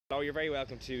Hello, you're very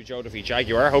welcome to Joe Duffy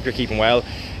Jaguar. Hope you're keeping well.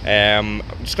 I'm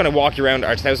just going to walk you around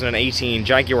our 2018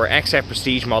 Jaguar XF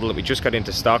Prestige model that we just got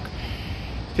into stock.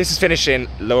 This is finished in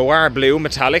Loire Blue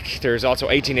Metallic. There's also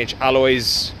 18-inch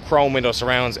alloys, chrome window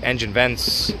surrounds, engine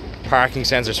vents, parking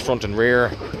sensors front and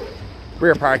rear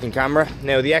parking camera.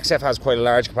 Now the XF has quite a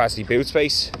large capacity boot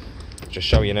space. I'll just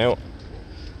show you now.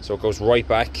 So it goes right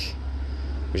back,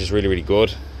 which is really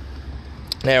good.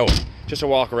 Now, just a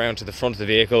walk around to the front of the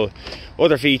vehicle.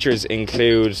 Other features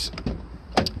include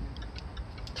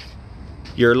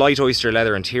your light oyster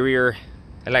leather interior,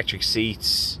 electric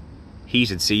seats,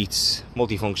 heated seats,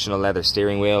 multifunctional leather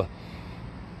steering wheel,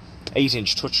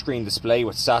 8-inch touchscreen display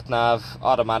with sat-nav,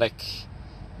 automatic,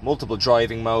 multiple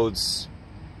driving modes.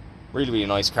 Really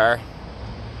nice car.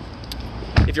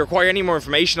 If you require any more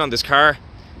information on this car,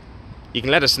 you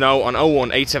can let us know on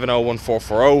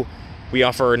 018701440. We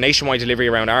offer nationwide delivery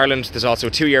around Ireland. There's also a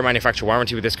 2-year manufacturer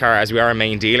warranty with this car, as we are a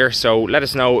main dealer. So let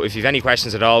us know if you have any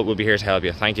questions at all. We'll be here to help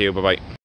you. Thank you. Bye-bye.